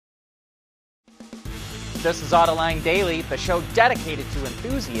This is Autoline Daily, the show dedicated to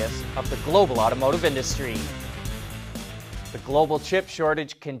enthusiasts of the global automotive industry. The global chip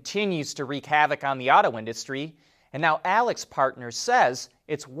shortage continues to wreak havoc on the auto industry, and now AlixPartners says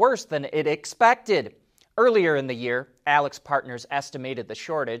it's worse than it expected. Earlier in the year, AlixPartners estimated the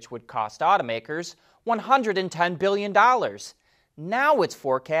shortage would cost automakers $110 billion. Now it's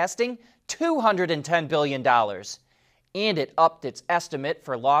forecasting $210 billion. And it upped its estimate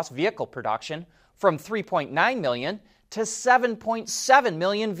for lost vehicle production from 3.9 million to 7.7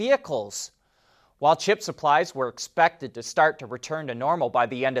 million vehicles. While chip supplies were expected to start to return to normal by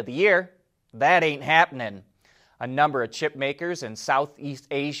the end of the year, that ain't happening. A number of chip makers in Southeast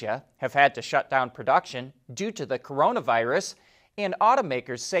Asia have had to shut down production due to the coronavirus, and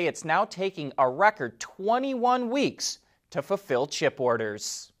automakers say it's now taking a record 21 weeks to fulfill chip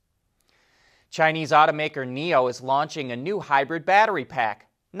orders. Chinese automaker NIO is launching a new hybrid battery pack.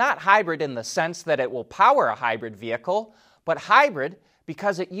 Not hybrid in the sense that it will power a hybrid vehicle, but hybrid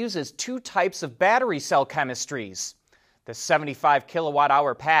because it uses two types of battery cell chemistries. The 75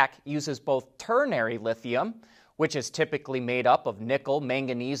 kilowatt-hour pack uses both ternary lithium, which is typically made up of nickel,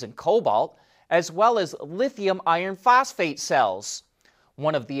 manganese, and cobalt, as well as lithium iron phosphate cells.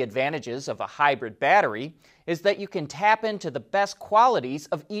 One of the advantages of a hybrid battery is that you can tap into the best qualities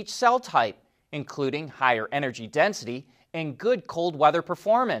of each cell type, including higher energy density and good cold weather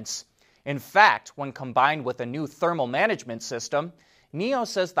performance. In fact, when combined with a new thermal management system, NIO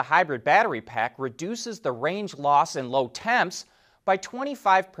says the hybrid battery pack reduces the range loss in low temps by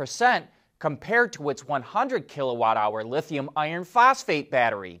 25% compared to its 100 kilowatt-hour lithium iron phosphate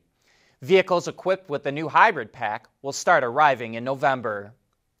battery. Vehicles equipped with the new hybrid pack will start arriving in November.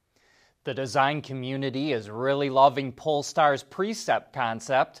 The design community is really loving Polestar's Precept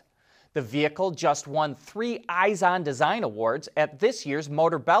concept. The vehicle just won 3 Eyes on Design awards at this year's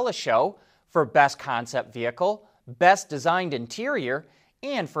Motorbella show for Best Concept Vehicle, Best Designed Interior,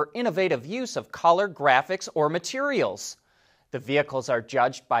 and for innovative use of color, graphics, or materials. The vehicles are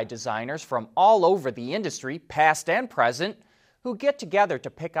judged by designers from all over the industry, past and present, who get together to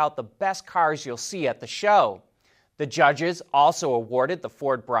pick out the best cars you'll see at the show. The judges also awarded the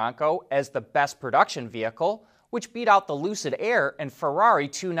Ford Bronco as the best production vehicle, which beat out the Lucid Air and Ferrari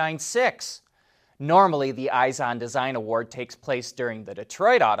 296. Normally, the Eyes on Design Award takes place during the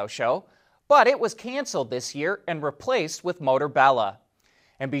Detroit Auto Show, but it was canceled this year and replaced with Motorbella.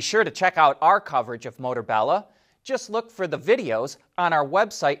 And be sure to check out our coverage of Motorbella. Just look for the videos on our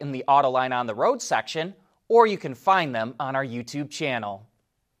website in the Autoline on the Road section, or you can find them on our YouTube channel.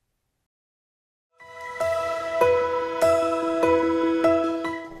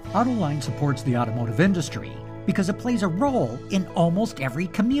 Autoline supports the automotive industry because it plays a role in almost every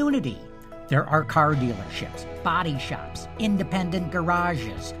community. There are car dealerships, body shops, independent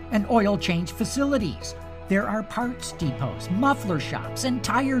garages, and oil change facilities. There are parts depots, muffler shops, and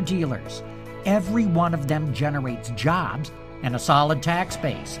tire dealers. Every one of them generates jobs and a solid tax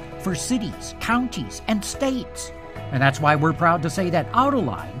base for cities, counties, and states. And that's why we're proud to say that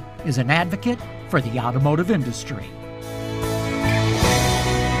Autoline is an advocate for the automotive industry.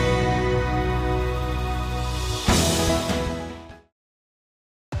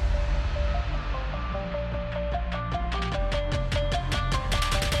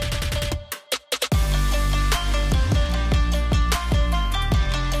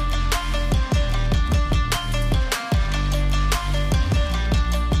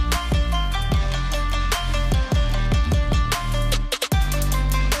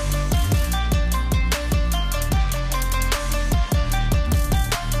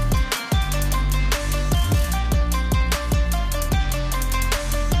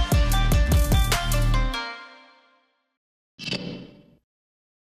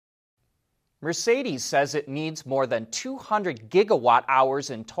 Mercedes says it needs more than 200 gigawatt hours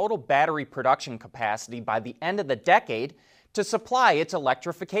in total battery production capacity by the end of the decade to supply its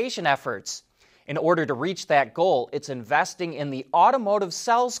electrification efforts. In order to reach that goal, it's investing in the Automotive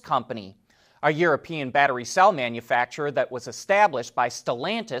Cells Company, a European battery cell manufacturer that was established by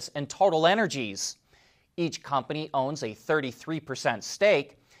Stellantis and Total Energies. Each company owns a 33%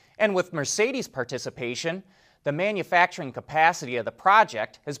 stake, and with Mercedes' participation, the manufacturing capacity of the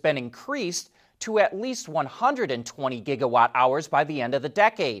project has been increased to at least 120 gigawatt hours by the end of the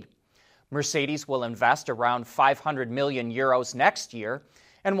decade. Mercedes will invest around 500 million euros next year,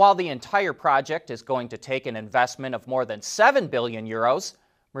 and while the entire project is going to take an investment of more than 7 billion euros,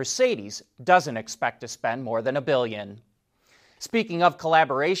 Mercedes doesn't expect to spend more than $1 billion. Speaking of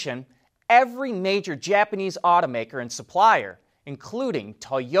collaboration, every major Japanese automaker and supplier, including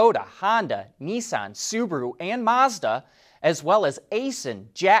Toyota, Honda, Nissan, Subaru, and Mazda, as well as Aisin,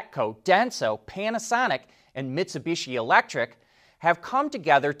 Jatco, Denso, Panasonic, and Mitsubishi Electric, have come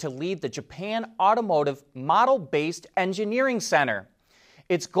together to lead the Japan Automotive Model-Based Engineering Center.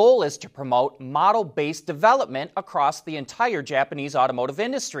 Its goal is to promote model-based development across the entire Japanese automotive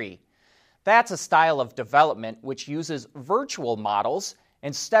industry. That's a style of development which uses virtual models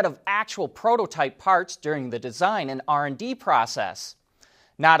instead of actual prototype parts during the design and R&D process.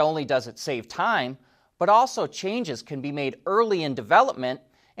 Not only does it save time, but also changes can be made early in development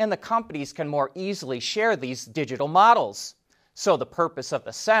and the companies can more easily share these digital models. So the purpose of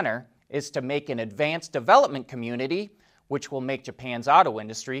the center is to make an advanced development community which will make Japan's auto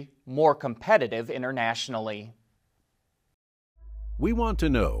industry more competitive internationally. We want to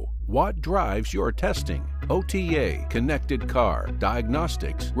know what drives your testing. OTA, connected car,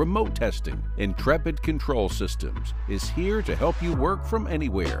 diagnostics, remote testing. Intrepid Control Systems is here to help you work from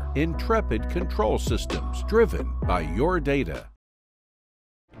anywhere. Intrepid Control Systems, driven by your data.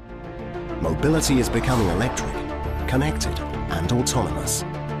 Mobility is becoming electric, connected, and autonomous,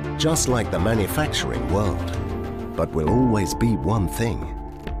 just like the manufacturing world. But will always be one thing: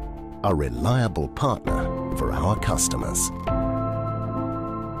 a reliable partner for our customers.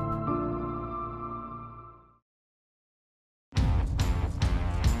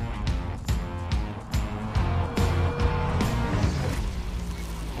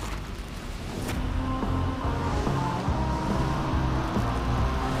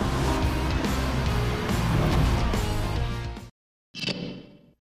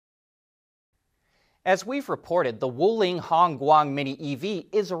 As we've reported, the Wuling Hongguang Mini EV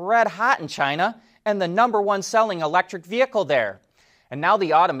is red hot in China and the #1 selling electric vehicle there. And now the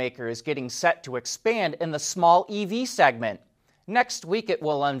automaker is getting set to expand in the small EV segment. Next week it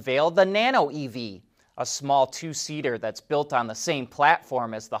will unveil the Nano EV, a small two-seater that's built on the same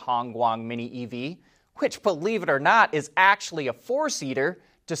platform as the Hongguang Mini EV, which, believe it or not, is actually a four-seater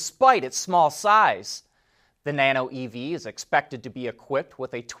despite its small size. The Nano EV is expected to be equipped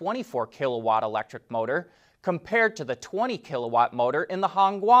with a 24-kilowatt electric motor compared to the 20-kilowatt motor in the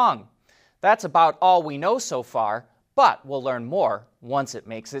Hongguang. That's about all we know so far, but we'll learn more once it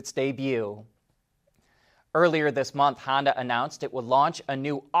makes its debut. Earlier this month, Honda announced it would launch a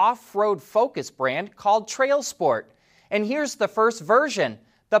new off-road focus brand called Trail Sport. And here's the first version,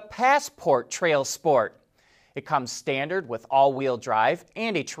 the Passport Trail Sport. It comes standard with all-wheel drive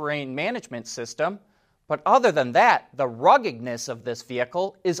and a terrain management system. But other than that, the ruggedness of this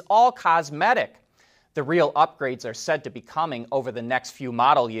vehicle is all cosmetic. The real upgrades are said to be coming over the next few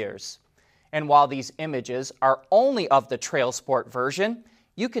model years. And while these images are only of the Trail Sport version,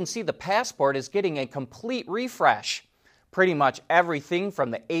 you can see the Passport is getting a complete refresh. Pretty much everything from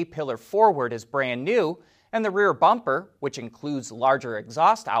the A-pillar forward is brand new, and the rear bumper, which includes larger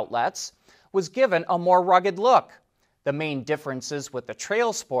exhaust outlets, was given a more rugged look. The main differences with the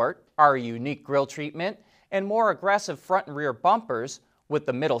Trail Sport are a unique grille treatment and more aggressive front and rear bumpers, with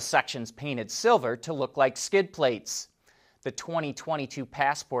the middle sections painted silver to look like skid plates. The 2022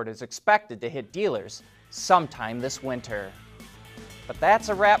 Passport is expected to hit dealers sometime this winter. But that's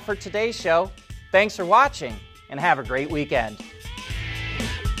a wrap for today's show. Thanks for watching, and have a great weekend.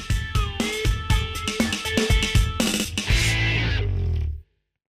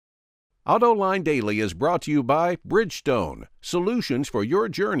 AutoLine Daily is brought to you by Bridgestone, solutions for your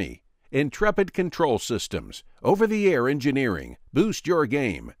journey. Intrepid Control Systems, over-the-air engineering, boost your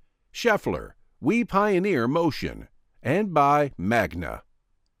game. Schaeffler, we pioneer motion. And by Magna.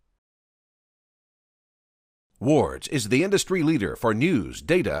 Wards is the industry leader for news,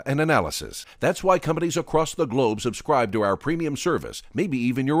 data, and analysis. That's why companies across the globe subscribe to our premium service, maybe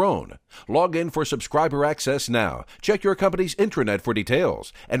even your own. Log in for subscriber access now. Check your company's intranet for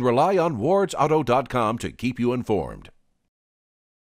details, and rely on wardsauto.com to keep you informed.